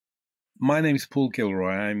My name is Paul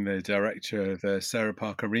Gilroy. I'm the director of the Sarah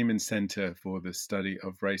Parker Riemann Centre for the Study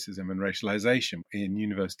of Racism and Racialisation in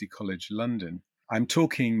University College London. I'm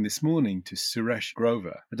talking this morning to Suresh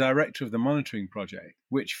Grover, the director of the Monitoring Project,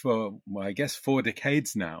 which for, 4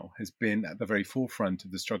 decades now has been at the very forefront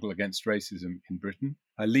of the struggle against racism in Britain,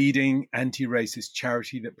 a leading anti-racist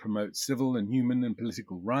charity that promotes civil and human and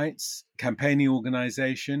political rights, campaigning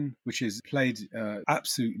organisation which has played an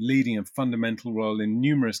absolute leading and fundamental role in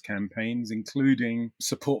numerous campaigns, including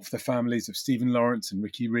support for the families of Stephen Lawrence and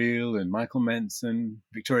Ricky Reel and Michael Menson,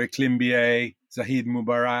 Victoria Climbié, Zahid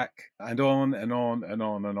Mubarak, and on and on and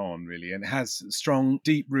on and on, really. And it has strong,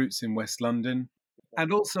 deep roots in West London.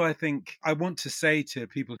 And also, I think I want to say to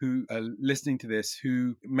people who are listening to this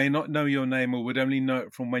who may not know your name or would only know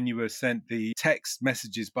it from when you were sent the text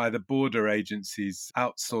messages by the border agencies,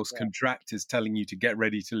 outsourced contractors telling you to get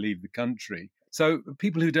ready to leave the country. So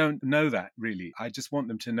people who don't know that, really, I just want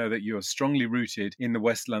them to know that you are strongly rooted in the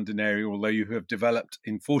West London area, although you have developed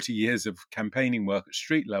in 40 years of campaigning work at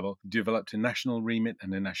street level, developed a national remit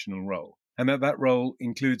and a national role. And that role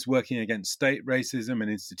includes working against state racism and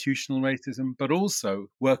institutional racism, but also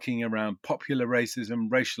working around popular racism,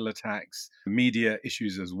 racial attacks, media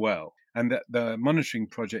issues as well. And that the Monitoring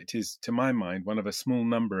Project is, to my mind, one of a small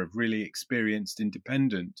number of really experienced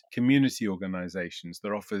independent community organisations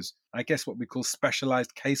that offers, I guess, what we call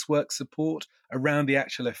specialised casework support around the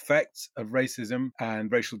actual effects of racism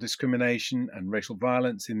and racial discrimination and racial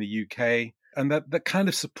violence in the UK. And that the kind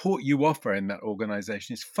of support you offer in that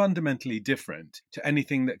organisation is fundamentally different to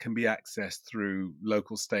anything that can be accessed through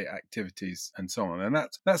local state activities and so on. And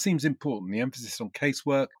that seems important. The emphasis on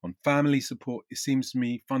casework, on family support, it seems to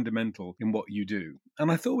me fundamental in what you do.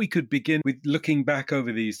 And I thought we could begin with looking back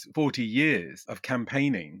over these 40 years of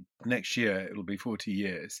campaigning. Next year, it'll be 40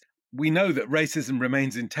 years. We know that racism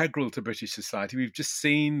remains integral to British society. We've just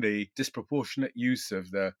seen the disproportionate use of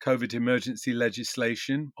the COVID emergency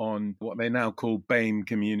legislation on what they now call BAME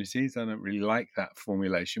communities. I don't really like that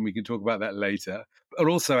formulation. We can talk about that later. But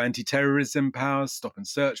also anti-terrorism powers, stop and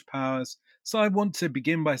search powers. So I want to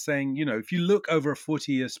begin by saying, if you look over a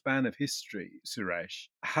 40-year span of history, Suresh,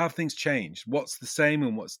 how have things changed? What's the same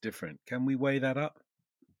and what's different? Can we weigh that up?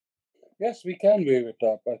 Yes, we can weigh it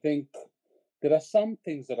up. I think there are some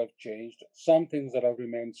things that have changed, some things that have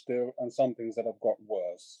remained still, and some things that have got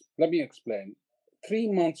worse. Let me explain.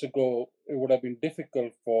 3 months ago, it would have been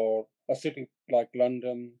difficult for a city like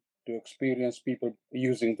London to experience people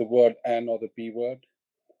using the word N or the P word.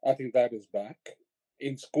 I think that is back.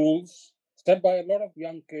 In schools, said by a lot of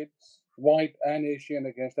young kids, white and Asian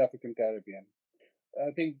against African Caribbean.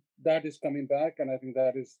 I think that is coming back, and I think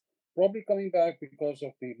that is probably coming back because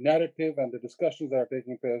of the narrative and the discussions that are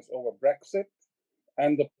taking place over Brexit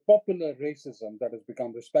and the popular racism that has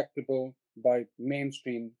become respectable by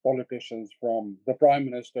mainstream politicians from the Prime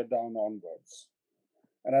Minister down onwards.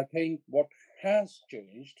 And I think what has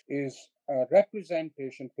changed is a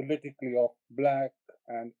representation politically of Black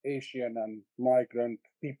and Asian and migrant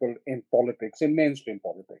people in politics, in mainstream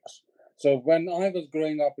politics. So when I was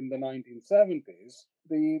growing up in the 1970s,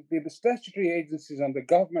 the statutory agencies and the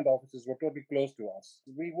government offices were totally closed to us.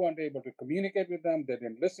 We weren't able to communicate with them. They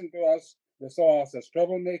didn't listen to us. They saw us as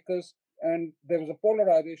troublemakers. And there was a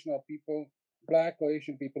polarization of people, Black or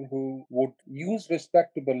Asian people, who would use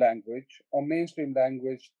respectable language or mainstream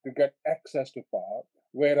language to get access to power,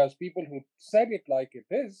 whereas people who said it like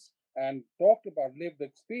it is and talked about lived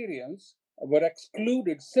experience were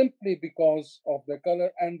excluded simply because of their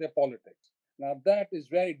color and their politics. Now, that is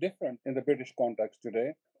very different in the British context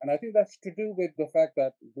today. And I think that's to do with the fact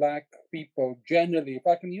that Black people generally, if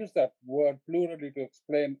I can use that word plurally to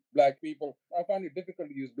explain Black people, I find it difficult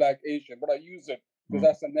to use Black Asian, but I use it because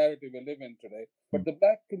that's the narrative we live in today. But the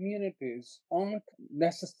Black communities aren't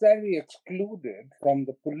necessarily excluded from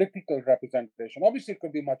the political representation. Obviously, it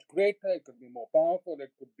could be much greater, it could be more powerful,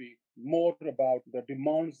 it could be more about the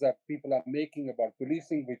demands that people are making about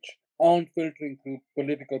policing, which aren't filtering through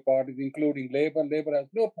political parties, including Labour. Labour has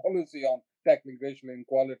no policy on tackling racial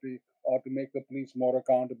inequality or to make the police more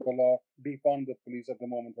accountable or defund the police at the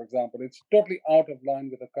moment, for example. It's totally out of line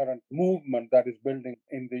with the current movement that is building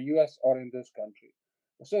in the US or in this country.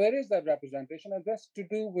 So there is that representation, and that's to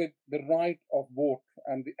do with the right of vote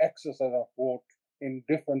and the exercise of vote in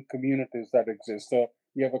different communities that exist. So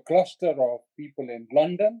you have a cluster of people in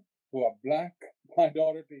London who are Black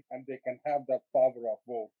minority, and they can have that power of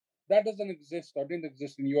vote. That doesn't exist or didn't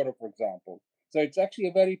exist in Europe, for example. So it's actually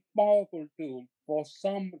a very powerful tool for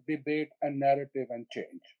some debate and narrative and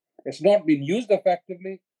change. It's not been used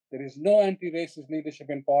effectively. There is no anti-racist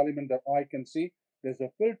leadership in Parliament that I can see. There's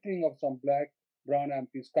a filtering of some Black brown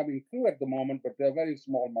MPs coming through at the moment, but they're a very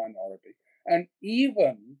small minority. And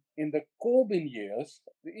even in the Corbyn years,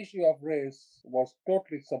 the issue of race was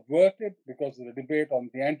totally subverted because of the debate on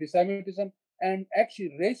the anti-Semitism, and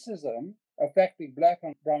actually racism affecting black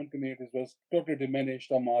and brown communities was totally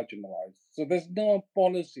diminished or marginalized. So there's no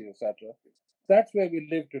policy, etc. That's where we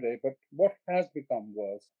live today. But what has become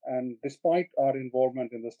worse, and despite our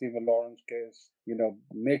involvement in the Stephen Lawrence case,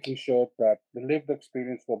 making sure that the lived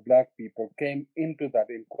experience for black people came into that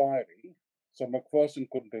inquiry, so Macpherson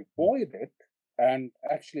could avoid it and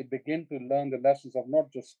actually begin to learn the lessons of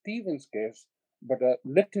not just Stephen's case, but a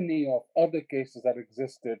litany of other cases that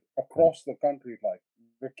existed across the country, like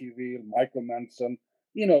Ricky Veal, Michael Manson.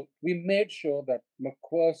 We made sure that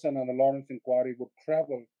Macpherson and the Lawrence inquiry would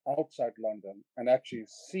travel outside London and actually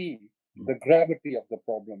see the gravity of the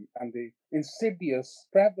problem and the insidious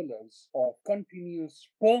prevalence of continuous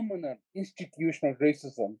permanent institutional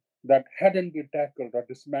racism that hadn't been tackled or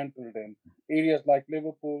dismantled in areas like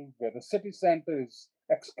Liverpool, where the city centre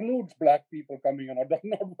excludes black people coming in or does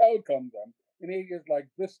not welcome them. In areas like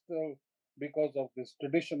Bristol, because of this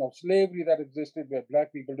tradition of slavery that existed, where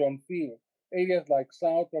black people don't feel. Areas like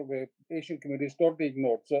Southall, where Asian communities totally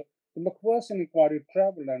ignored. So the Macpherson inquiry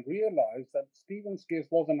traveled and realized that Stephen's case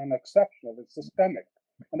wasn't an exceptional, it's systemic.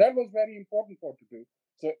 And that was very important for it to do.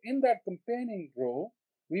 So in that campaigning role,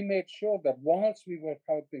 we made sure that whilst we were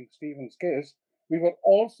helping Stephen's case, we were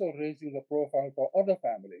also raising the profile for other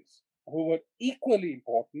families who were equally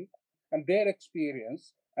important, and their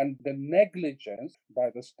experience and the negligence by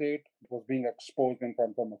the state was being exposed in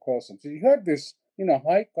front of Macpherson. So you had this,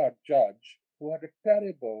 high court judge who had a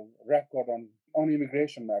terrible record on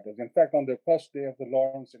immigration matters. In fact, on the first day of the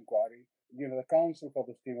Lawrence inquiry, the counsel for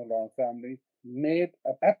the Stephen Lawrence family made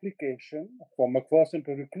an application for Macpherson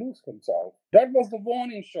to recluse himself. That was the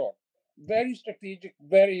warning shot. Very strategic,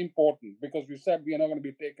 very important, because we said we are not going to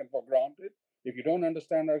be taken for granted. If you don't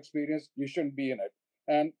understand our experience, you shouldn't be in it.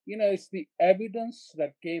 And, it's the evidence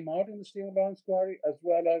that came out in the Stephen Lawrence inquiry, as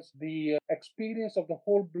well as the experience of the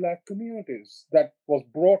whole black communities that was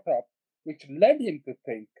brought up, which led him to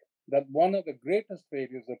think that one of the greatest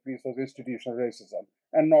failures of peace was institutional racism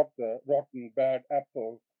and not the rotten, bad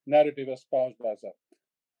apple narrative espoused by some.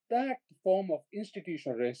 That form of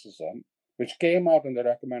institutional racism, which came out in the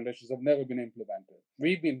recommendations, have never been implemented.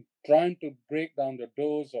 We've been trying to break down the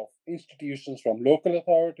doors of institutions from local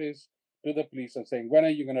authorities to the police and saying, when are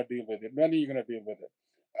you going to deal with it? When are you going to deal with it?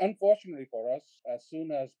 Unfortunately for us, as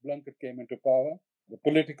soon as Blunkett came into power, the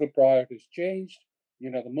political priorities changed.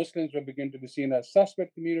 The Muslims were beginning to be seen as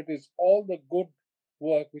suspect communities. All the good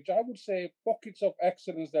work, which I would say pockets of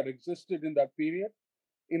excellence that existed in that period,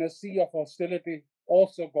 in a sea of hostility,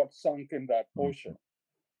 also got sunk in that ocean.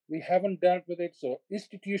 We haven't dealt with it. So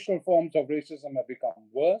institutional forms of racism have become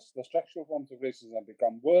worse. The structural forms of racism have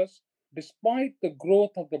become worse, despite the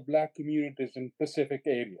growth of the black communities in specific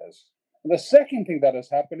areas. And the second thing that has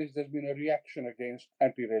happened is there's been a reaction against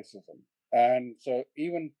anti-racism. And so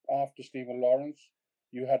even after Stephen Lawrence,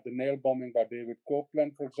 you had the nail bombing by David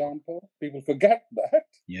Copeland, for example. People forget that.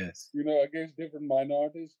 Yes. Against different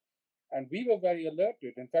minorities. And we were very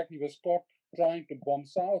alerted. In fact, he was caught trying to bomb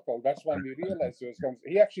Southall. That's when we realized he was going to.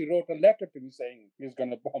 He actually wrote a letter to me saying he was going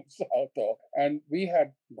to bomb Southall. And we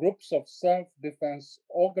had groups of self-defense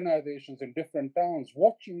organizations in different towns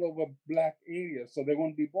watching over black areas so they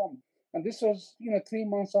won't be bombed. And this was, 3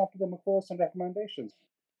 months after the Macpherson recommendations.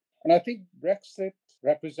 And I think Brexit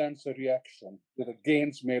represents a reaction to the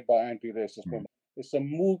gains made by anti-racist movement. It's a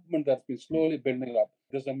movement that's been slowly building up.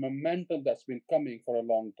 There's a momentum that's been coming for a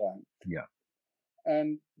long time. Yeah.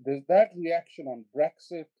 And there's that reaction on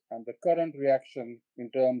Brexit and the current reaction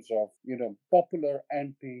in terms of, popular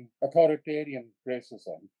anti-authoritarian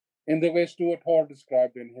racism in the way Stuart Hall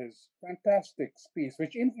described in his fantastic piece,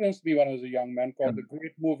 which influenced me when I was a young man, called The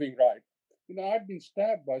Great Moving Right. I'd been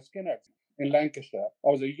stabbed by skinheads in Lancashire. I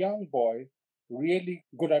was a young boy, really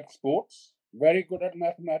good at sports, very good at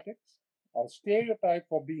mathematics. I was stereotyped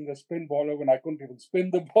for being a spin baller when I couldn't even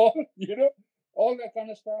spin the ball, all that kind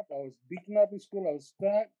of stuff. I was beaten up in school. I was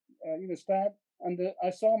stabbed. And I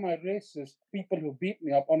saw my racist people who beat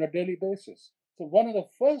me up on a daily basis. So one of the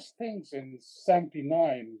first things in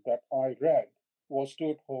 79 that I read was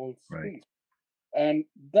Stuart Hall's piece. And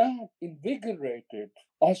that invigorated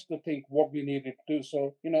us to think what we needed to do.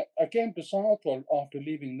 So, I came to Southall after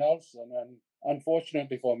leaving Nelson, and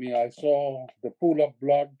unfortunately for me, I saw the pool of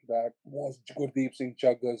blood that was Gurdeep Singh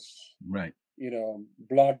Chagga's,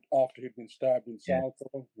 blood after he'd been stabbed in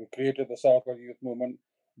Southall. We created the Southall Youth Movement.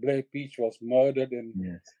 Blair Peach was murdered in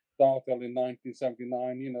Southall in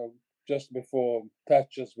 1979, just before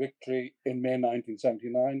Thatcher's victory in May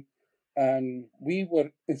 1979. And we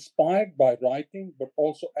were inspired by writing, but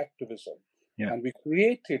also activism. Yeah. And we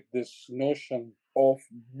created this notion of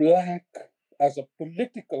black as a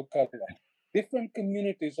political color. Different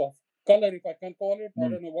communities of color, if I can call it, I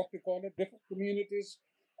don't know what to call it, different communities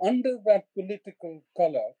under that political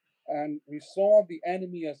color. And we saw the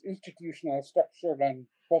enemy as institutional structure and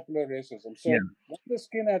popular racism. So when the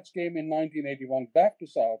skinheads came in 1981 back to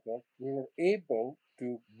Sourdough, we were able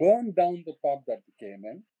to burn down the pub that they came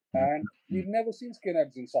in. And we've never seen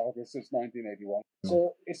skinheads in Sourdough since 1981.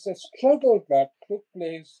 So it's a struggle that took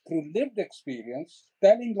place through lived experience,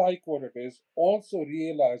 telling like what it is, also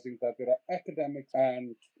realizing that there are academics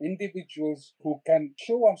and individuals who can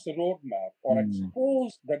show us a roadmap or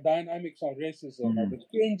expose the dynamics of racism or the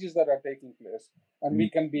changes that are taking place, and we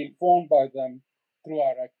can be informed by them through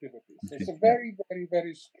our activities. So it's a very, very,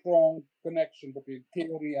 very strong connection between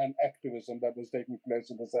theory and activism that was taking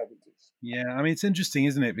place in the 70s. Yeah, I mean, it's interesting,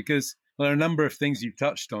 isn't it? Because there are a number of things you've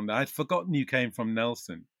touched on that I'd forgotten you came from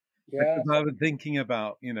Nelson. Yeah. Because I was thinking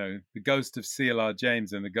about, the ghost of C.L.R.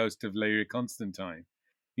 James and the ghost of Larry Constantine.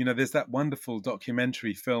 There's that wonderful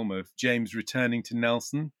documentary film of James returning to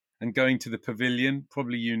Nelson and going to the pavilion.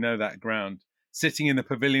 Probably you know that ground. Sitting in the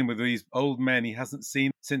pavilion with these old men he hasn't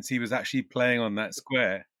seen since he was actually playing on that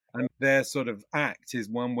square. And their sort of act is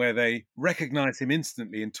one where they recognize him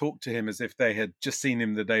instantly and talk to him as if they had just seen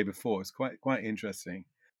him the day before. It's quite interesting.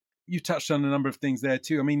 You touched on a number of things there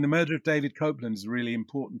too. I mean, the murder of David Copeland is really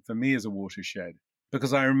important for me as a watershed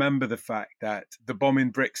because I remember the fact that the bomb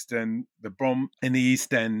in Brixton, the bomb in the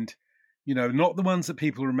East End, not the ones that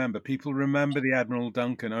people remember. People remember the Admiral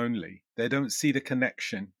Duncan only. They don't see the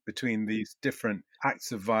connection between these different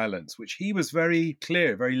acts of violence, which he was very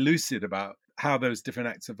clear, very lucid about how those different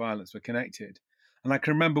acts of violence were connected. And I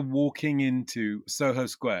can remember walking into Soho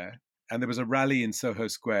Square, and there was a rally in Soho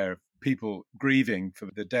Square of people grieving for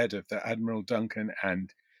the dead of the Admiral Duncan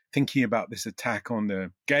and thinking about this attack on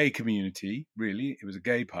the gay community, really. It was a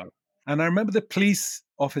gay pub. And I remember the police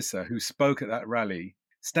officer who spoke at that rally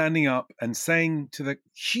standing up and saying to the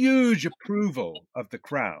huge approval of the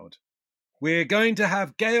crowd, "We're going to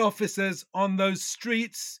have gay officers on those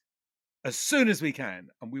streets as soon as we can,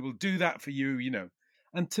 and we will do that for you."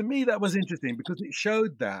 And to me, that was interesting because it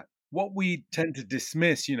showed that what we tend to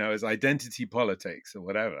dismiss, as identity politics or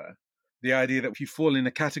whatever, the idea that if you fall in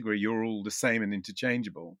a category, you're all the same and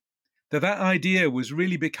interchangeable, that idea was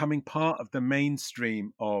really becoming part of the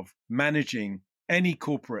mainstream of managing any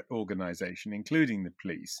corporate organization, including the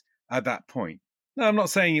police, at that point. Now, I'm not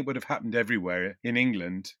saying it would have happened everywhere in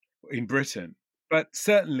England, in Britain, but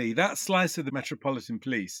certainly that slice of the Metropolitan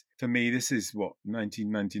Police, for me, this is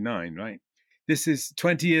 1999, right? This is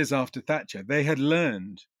 20 years after Thatcher. They had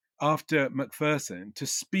learned after Macpherson to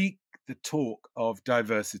speak the talk of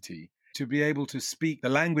diversity, to be able to speak the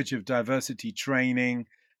language of diversity training,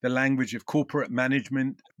 the language of corporate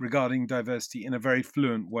management regarding diversity in a very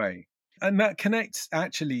fluent way. And that connects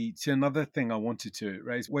actually to another thing I wanted to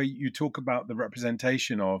raise, where you talk about the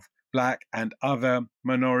representation of Black and other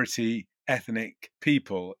minority ethnic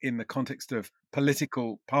people in the context of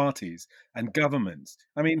political parties and governments.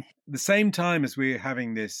 I mean, the same time as we're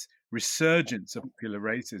having this resurgence of popular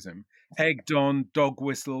racism, egged on, dog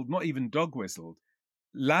whistled, not even dog whistled,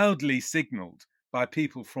 loudly signaled by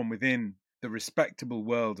people from within the respectable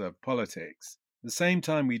world of politics. At the same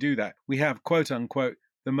time we do that, we have, quote unquote,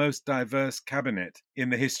 the most diverse cabinet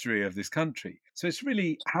in the history of this country. So it's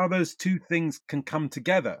really how those two things can come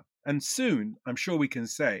together. And soon, I'm sure we can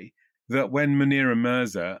say that when Munira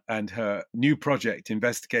Mirza and her new project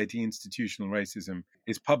investigating institutional racism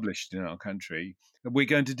is published in our country, we're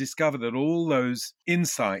going to discover that all those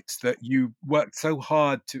insights that you worked so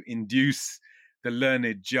hard to induce the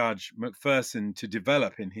learned Judge Macpherson to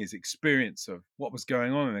develop in his experience of what was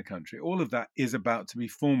going on in the country, all of that is about to be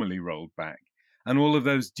formally rolled back. And all of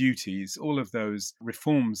those duties, all of those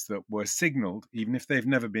reforms that were signaled, even if they've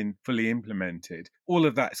never been fully implemented, all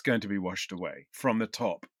of that is going to be washed away from the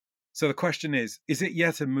top. So the question is it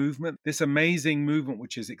yet a movement? This amazing movement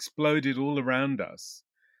which has exploded all around us.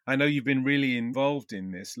 I know you've been really involved in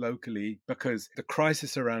this locally because the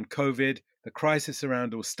crisis around COVID, the crisis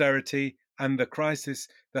around austerity, and the crisis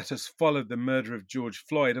that has followed the murder of George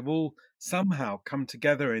Floyd have all somehow come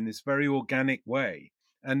together in this very organic way.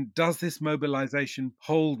 And does this mobilization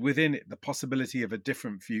hold within it the possibility of a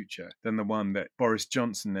different future than the one that Boris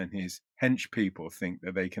Johnson and his hench people think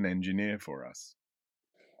that they can engineer for us?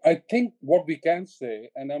 I think what we can say,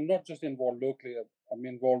 and I'm not just involved locally, I'm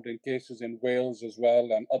involved in cases in Wales as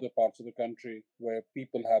well and other parts of the country where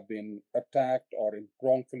people have been attacked or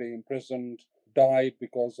wrongfully imprisoned died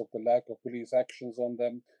because of the lack of police actions on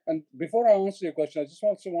them. And before I answer your question, I just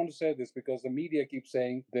also want to say this because the media keeps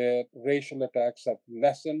saying that racial attacks have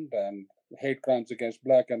lessened and hate crimes against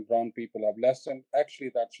black and brown people have lessened.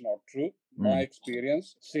 Actually, that's not true. My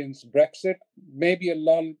experience since Brexit, maybe a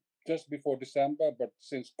lull just before December, but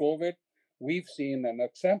since COVID, we've seen an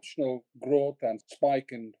exceptional growth and spike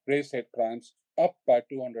in race hate crimes, up by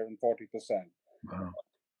 240%. Wow.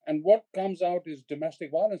 And what comes out is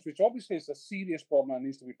domestic violence, which obviously is a serious problem and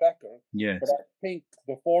needs to be tackled. Yes. But I think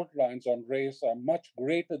the fault lines on race are much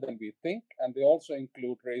greater than we think, and they also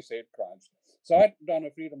include race hate crimes. So I've done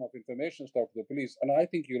a freedom of information stuff to the police, and I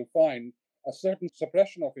think you'll find a certain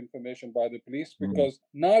suppression of information by the police because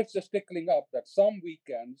now it's just tickling up that some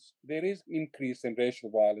weekends there is increase in racial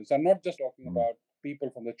violence. I'm not just talking about people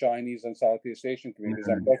from the Chinese and Southeast Asian communities.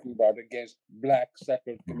 I'm talking about against black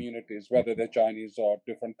settled communities, whether they're Chinese or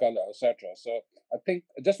different color, etc. So I think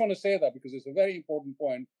I just want to say that because it's a very important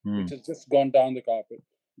point which has just gone down the carpet.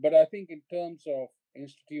 But I think in terms of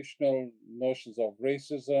institutional notions of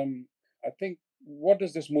racism, I think what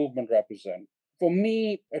does this movement represent? For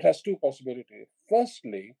me, it has two possibilities.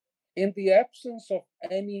 Firstly, in the absence of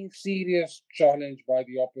any serious challenge by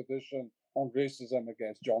the opposition on racism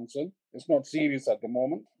against Johnson. It's not serious at the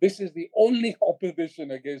moment. This is the only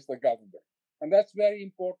opposition against the government. And that's very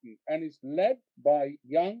important. And it's led by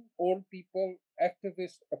young, old people,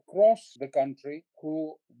 activists across the country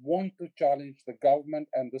who want to challenge the government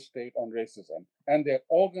and the state on racism. And they're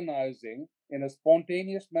organizing in a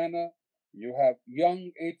spontaneous manner. You have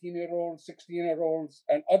young 18-year-olds, 16-year-olds,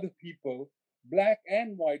 and other people, black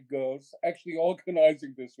and white girls, actually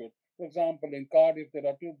organizing this with. For example, in Cardiff, there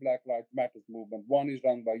are two Black Lives Matter movements. One is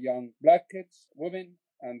run by young black kids, women,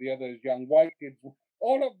 and the other is young white kids.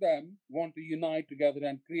 All of them want to unite together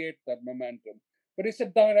and create that momentum. But it's a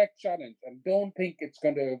direct challenge, and don't think it's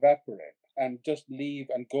going to evaporate and just leave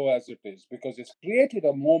and go as it is, because it's created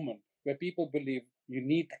a moment where people believe you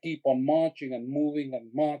need to keep on marching and moving and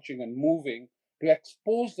marching and moving to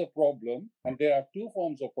expose the problem. And there are two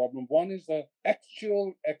forms of problem. One is the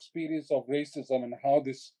actual experience of racism and how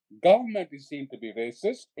this government is seen to be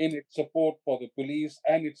racist in its support for the police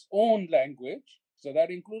and its own language. So that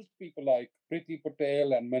includes people like Priti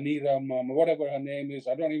Patel and Manira, whatever her name is.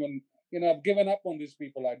 I don't even, I've given up on these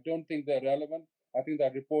people. I don't think they're relevant. I think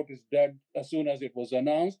that report is dead as soon as it was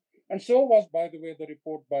announced. And so was, by the way, the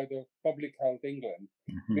report by the Public Health England.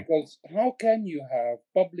 Because how can you have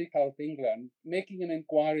Public Health England making an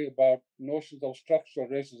inquiry about notions of structural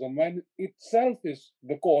racism when itself is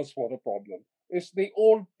the cause for the problem? It's the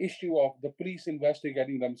old issue of the police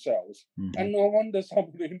investigating themselves. And no wonder some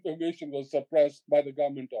of the information was suppressed by the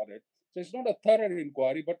government on it. So it's not a thorough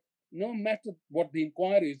inquiry, but no matter what the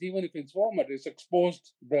inquiry is, even if it's formal, it's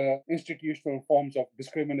exposed the institutional forms of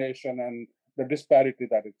discrimination and the disparity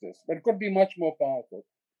that exists. But it could be much more powerful.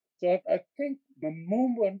 So I think the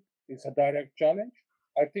movement is a direct challenge.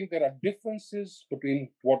 I think there are differences between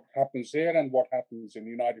what happens here and what happens in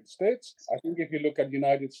the United States. I think if you look at the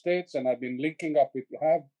United States, and I've been linking up with,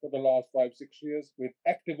 have for the last 5-6 years, with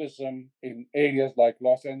activism in areas like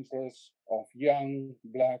Los Angeles of young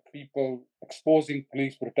black people exposing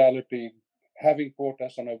police brutality, having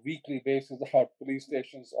protests on a weekly basis at police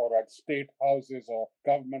stations or at state houses or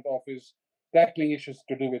government office, tackling issues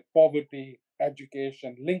to do with poverty,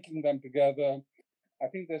 education, linking them together. I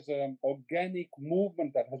think there's an organic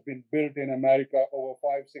movement that has been built in America over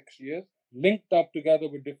 5-6 years, linked up together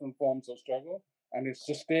with different forms of struggle, and it's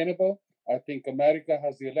sustainable. I think America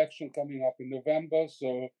has the election coming up in November.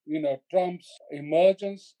 So, Trump's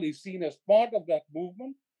emergence is seen as part of that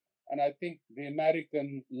movement. And I think the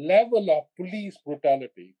American level of police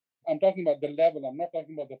brutality, I'm talking about the level, I'm not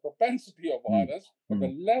talking about the propensity of violence, but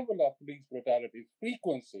the level of police brutality,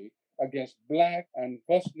 frequency against Black and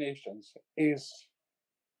First Nations is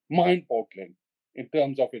mind-boggling in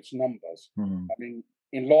terms of its numbers. I mean,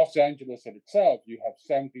 in Los Angeles in itself, you have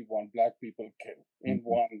 71 Black people killed in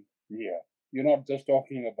 1 year. You're not just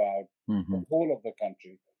talking about the whole of the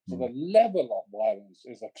country. So the level of violence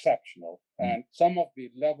is exceptional. And some of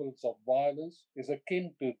the levels of violence is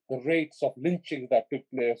akin to the rates of lynching that took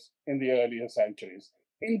place in the earlier centuries.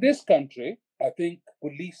 In this country, I think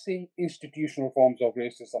policing institutional forms of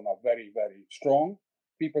racism are very, very strong.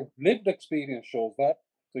 People's lived experience shows that.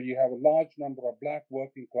 So you have a large number of Black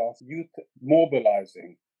working class youth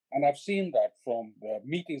mobilizing. And I've seen that from the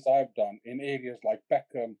meetings I've done in areas like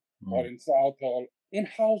Peckham or in Southall, in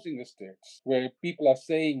housing estates, where people are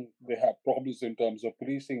saying they have problems in terms of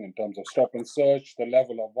policing, in terms of stop and search, the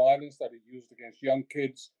level of violence that is used against young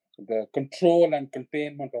kids, the control and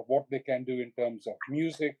containment of what they can do in terms of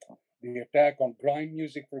music, the attack on grime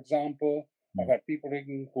music, for example, I've had people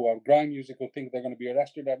who are grime music who think they're going to be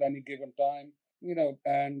arrested at any given time.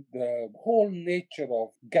 And the whole nature of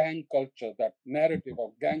gang culture, that narrative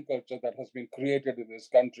of gang culture that has been created in this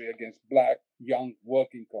country against black, young,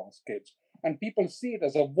 working class kids. And people see it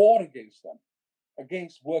as a war against them,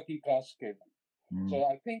 against working class kids. So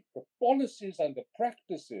I think the policies and the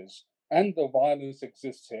practices and the violence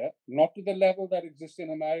exists here, not to the level that exists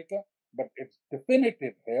in America, but it's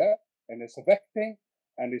definitive here, and it's affecting,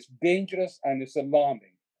 and it's dangerous, and it's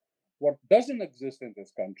alarming. What doesn't exist in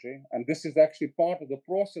this country, and this is actually part of the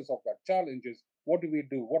process of that challenge, is what do we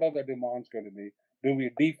do? What are the demands going to be? Do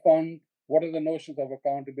we defund? What are the notions of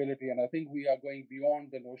accountability? And I think we are going beyond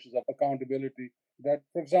the notions of accountability. That,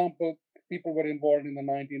 for example, people were involved in the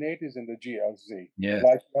 1980s in the GLC,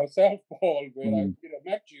 like yourself, Paul, where I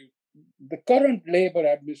met you. The current Labour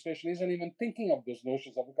administration isn't even thinking of those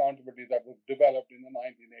notions of accountability that were developed in the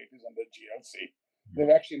 1980s and the GLC.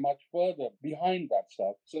 They're actually much further behind that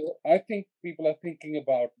stuff. So I think people are thinking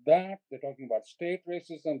about that. They're talking about state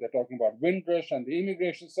racism. They're talking about Windrush and the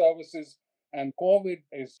immigration services. And COVID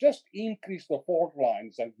has just increased the fault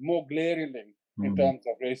lines and more glaringly in terms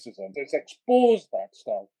of racism. So it's exposed that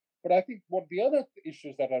stuff. But I think what the other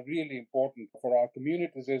issues that are really important for our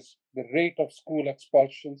communities is the rate of school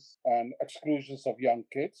expulsions and exclusions of young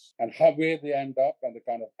kids and where they end up and the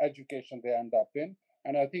kind of education they end up in.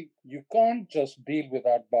 And I think you can't just deal with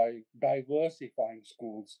that by diversifying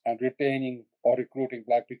schools and retaining or recruiting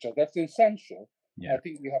black teachers. That's essential. I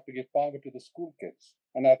think we have to give power to the school kids.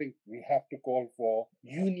 And I think we have to call for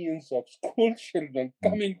unions of school children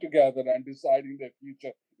coming together and deciding their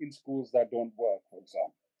future in schools that don't work, for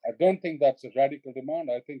example. I don't think that's a radical demand.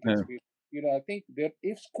 I think it's I think that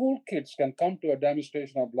if school kids can come to a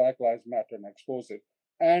demonstration of Black Lives Matter and expose it,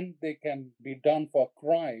 and they can be done for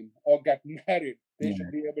crime or get married, they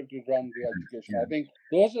should be able to run the education. I think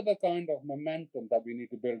those are the kind of momentum that we need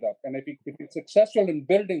to build up. And if it's successful in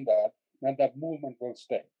building that, then that movement will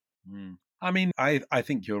stay. I mean, I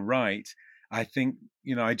think you're right. I think,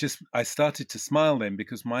 I started to smile then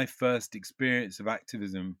because my first experience of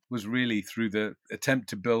activism was really through the attempt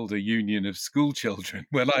to build a union of school children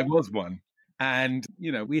when I was one. And,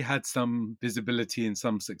 we had some visibility and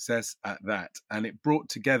some success at that. And it brought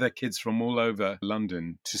together kids from all over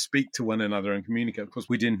London to speak to one another and communicate. Of course,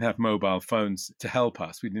 we didn't have mobile phones to help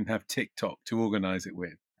us. We didn't have TikTok to organize it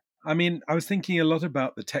with. I mean, I was thinking a lot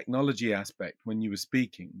about the technology aspect when you were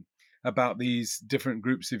speaking, about these different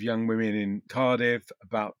groups of young women in Cardiff,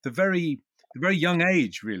 about the very young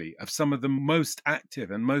age, really, of some of the most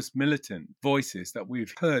active and most militant voices that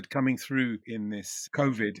we've heard coming through in this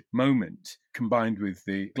COVID moment, combined with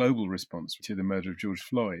the global response to the murder of George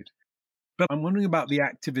Floyd. But I'm wondering about the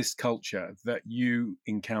activist culture that you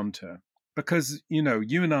encounter, because,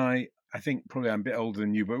 you and I think probably I'm a bit older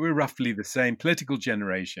than you, but we're roughly the same political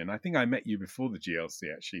generation. I think I met you before the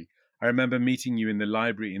GLC, actually. I remember meeting you in the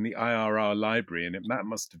library, in the IRR library, and that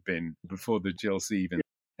must have been before the GLC even.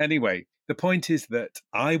 Anyway, the point is that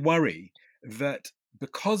I worry that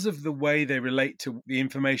because of the way they relate to the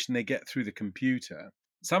information they get through the computer,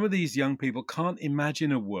 some of these young people can't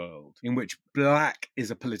imagine a world in which black is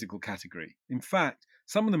a political category. In fact,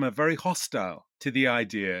 some of them are very hostile to the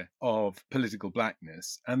idea of political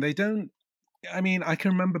blackness, and they don't. I mean, I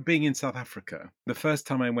can remember being in South Africa. The first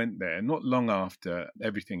time I went there, not long after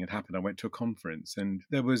everything had happened, I went to a conference and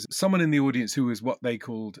there was someone in the audience who was what they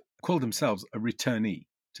called themselves a returnee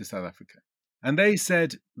to South Africa. And they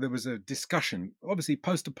said there was a discussion. Obviously,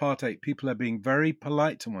 post-apartheid, people are being very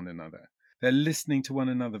polite to one another. They're listening to one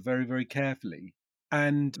another very, very carefully.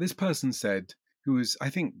 And this person said, who was,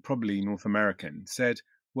 I think, probably North American, said,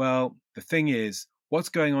 well, the thing is, what's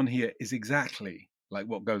going on here is exactly like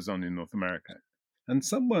what goes on in North America. And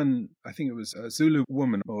someone, I think it was a Zulu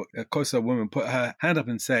woman or a Xhosa woman, put her hand up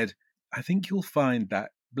and said, I think you'll find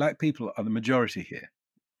that black people are the majority here.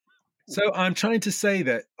 So I'm trying to say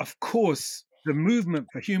that, of course, the movement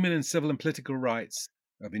for human and civil and political rights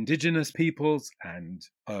of indigenous peoples and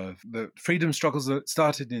of the freedom struggles that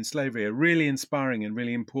started in slavery are really inspiring and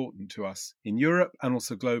really important to us in Europe and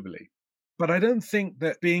also globally. But I don't think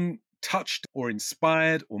that being touched or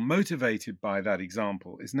inspired or motivated by that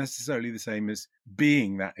example is necessarily the same as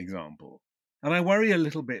being that example. And I worry a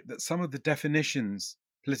little bit that some of the definitions,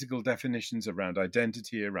 political definitions around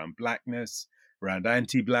identity, around blackness, around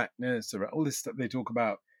anti-blackness, around all this stuff they talk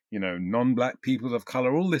about, non-black people of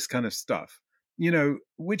color, all this kind of stuff,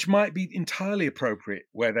 which might be entirely appropriate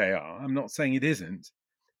where they are. I'm not saying it isn't.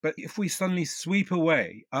 But if we suddenly sweep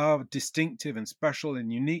away our distinctive and special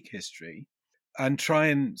and unique history and try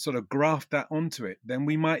and sort of graft that onto it, then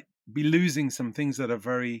we might be losing some things that are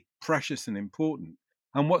very precious and important.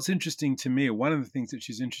 And what's interesting to me, or one of the things which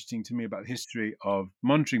is interesting to me about the history of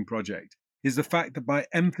Monitoring Project, is the fact that by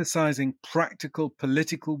emphasizing practical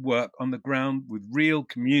political work on the ground with real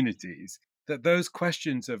communities, that those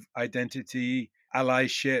questions of identity,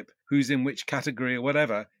 allyship, who's in which category or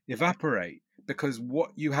whatever, evaporate, because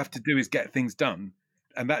what you have to do is get things done.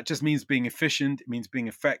 And that just means being efficient, it means being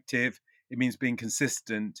effective, it means being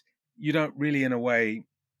consistent. You don't really, in a way,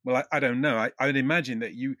 well, I don't know. I would imagine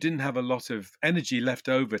that you didn't have a lot of energy left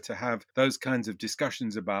over to have those kinds of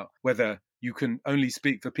discussions about whether you can only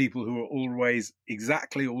speak for people who are always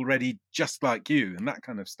exactly already just like you and that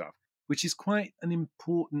kind of stuff, which is quite an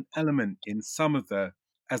important element in some of the,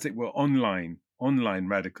 as it were, online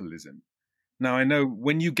radicalism. Now, I know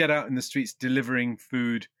when you get out in the streets delivering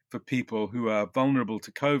food for people who are vulnerable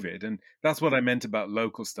to COVID, and that's what I meant about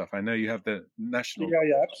local stuff. I know you have the national.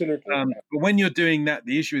 Yeah, absolutely. But when you're doing that,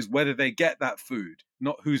 the issue is whether they get that food,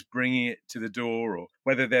 not who's bringing it to the door or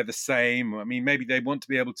whether they're the same. I mean, maybe they want to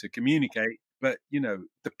be able to communicate, but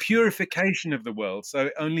the purification of the world, so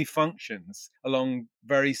it only functions along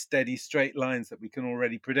very steady straight lines that we can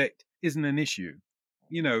already predict, isn't an issue.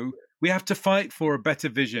 We have to fight for a better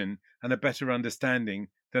vision and a better understanding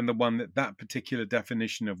than the one that particular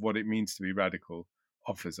definition of what it means to be radical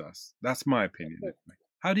offers us. That's my opinion.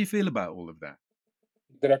 How do you feel about all of that?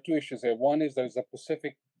 There are two issues here. One is there's a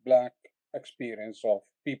Pacific Black experience of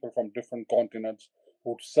people from different continents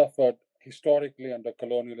who've suffered historically under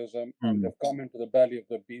colonialism, and they've come into the belly of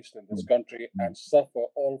the beast in this country and suffer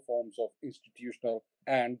all forms of institutional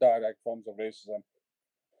and direct forms of racism.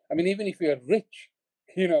 I mean, even if you're rich,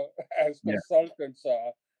 as consultants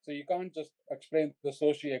are, so you can't just explain the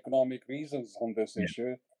socioeconomic reasons on this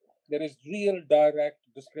issue. There is real direct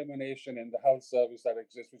discrimination in the health service that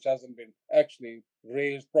exists, which hasn't been actually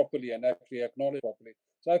raised properly and actually acknowledged properly.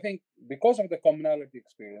 So I think because of the commonality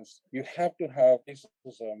experience, you have to have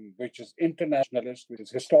racism which is internationalist, which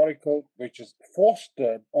is historical, which is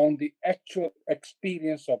fostered on the actual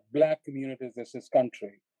experience of Black communities in this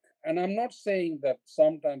country. And I'm not saying that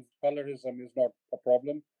sometimes colorism is not a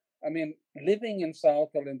problem. I mean, living in South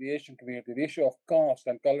or in the Asian community, the issue of caste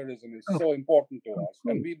and colorism is so important to us.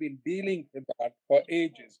 And we've been dealing with that for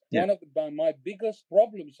ages. One of my biggest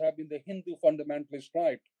problems have been the Hindu fundamentalist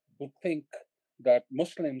right, who think that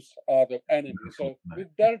Muslims are the enemy. So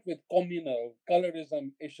we've dealt with communal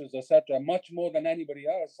colorism issues, etc., much more than anybody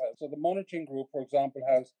else has. So the monitoring group, for example,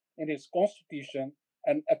 has in its constitution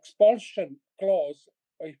an expulsion clause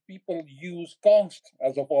if people use caste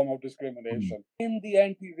as a form of discrimination in the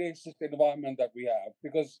anti-racist environment that we have.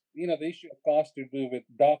 Because, the issue of caste to do with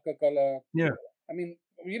darker color. Yeah. I mean,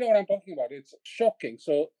 you know what I'm talking about. It's shocking.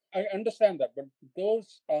 So I understand that, but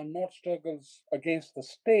those are not struggles against the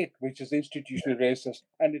state, which is institutionally racist,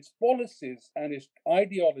 and its policies and its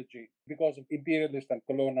ideology because of imperialist and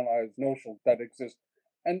colonialized notions that exist.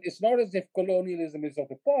 And it's not as if colonialism is of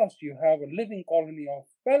the past. You have a living colony of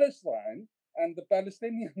Palestine, and the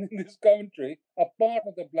Palestinians in this country are part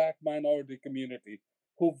of the Black minority community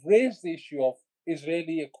who've raised the issue of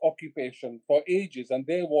Israeli occupation for ages, and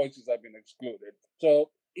their voices have been excluded. So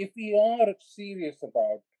if we are serious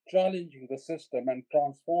about challenging the system and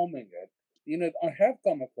transforming it, I have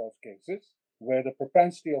come across cases where the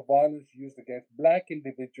propensity of violence used against Black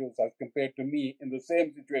individuals as compared to me in the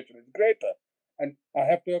same situation is greater. And I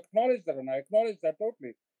have to acknowledge that, and I acknowledge that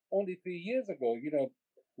totally. Only 3 years ago,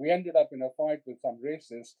 we ended up in a fight with some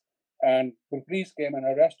racists, and the police came and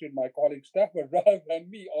arrested my colleague Stafford rather than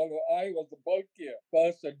me, although I was the bulkier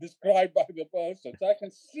person described by the person. So I can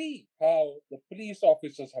see how the police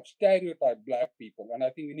officers have stereotyped Black people, and I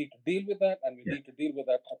think we need to deal with that, and we need to deal with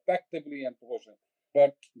that effectively and proportionally.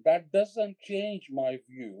 But that doesn't change my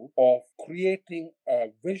view of creating a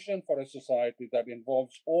vision for a society that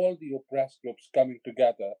involves all the oppressed groups coming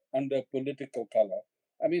together under political color.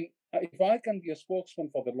 I mean, if I can be a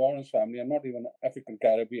spokesman for the Lawrence family, I'm not even African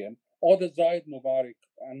Caribbean, or the Zayed Mubarak,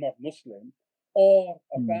 I'm not Muslim, or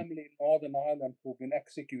a family in Northern Ireland who've been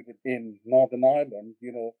executed in Northern Ireland,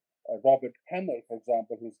 Robert Hemel, for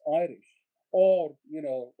example, who's Irish, or,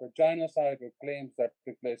 the genocidal claims that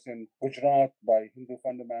took place in Gujarat by Hindu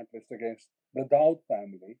fundamentalists against the Daud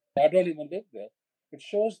family. I don't even live there. It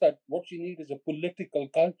shows that what you need is a political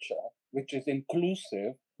culture which is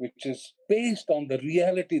inclusive, which is based on the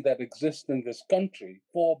reality that exists in this country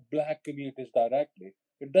for Black communities directly.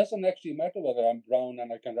 It doesn't actually matter whether I'm brown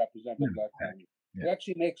and I can represent a Black family. It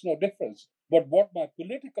actually makes no difference. But what my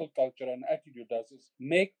political culture and attitude does is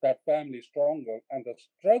make that family stronger and the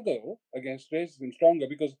struggle against racism stronger,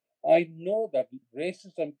 because I know that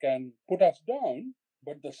racism can put us down,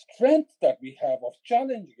 but the strength that we have of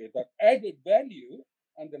challenging it, that added value,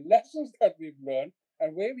 and the lessons that we've learned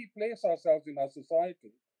And where we place ourselves in our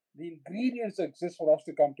society, the ingredients exist for us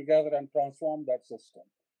to come together and transform that system.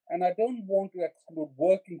 And I don't want to exclude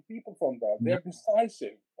working people from that. No. They're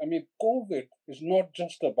decisive. I mean, COVID is not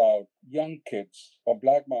just about young kids or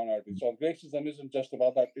black minorities, or racism isn't just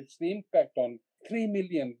about that. It's the impact on 3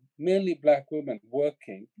 million, mainly black women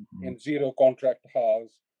working in zero contract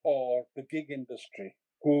hours or the gig industry,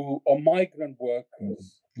 who are migrant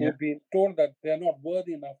workers, who've been told that they're not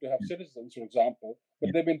worthy enough to have citizens, for example,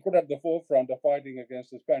 but they've been put at the forefront of fighting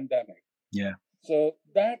against this pandemic. Yeah. So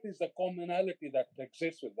that is the commonality that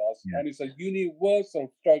exists with us, and it's a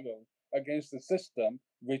universal struggle against the system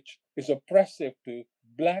which is oppressive to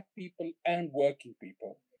black people and working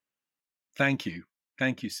people. Thank you.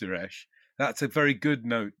 Thank you, Suresh. That's a very good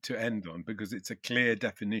note to end on, because it's a clear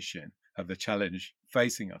definition of the challenge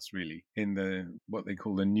facing us, really, in the what they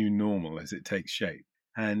call the new normal as it takes shape.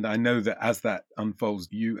 And I know that as that unfolds,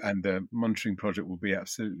 you and the monitoring project will be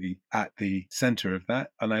absolutely at the center of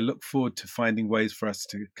that. And I look forward to finding ways for us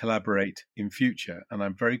to collaborate in future. And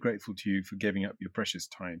I'm very grateful to you for giving up your precious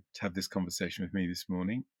time to have this conversation with me this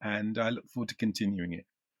morning. And I look forward to continuing it.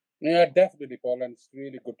 Yeah, definitely, Paul. And it's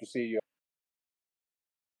really good to see you.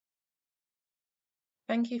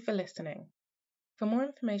 Thank you for listening. For more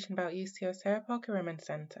information about UCL Sarah Parker Women's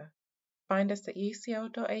Centre, find us at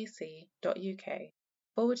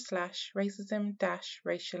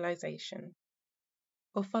ucl.ac.uk/racism-racialisation,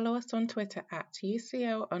 or follow us on Twitter at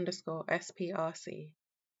UCL_SPRC.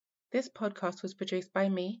 This podcast was produced by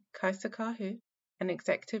me, Kaisa Kahu, and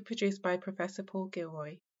executive produced by Professor Paul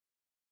Gilroy.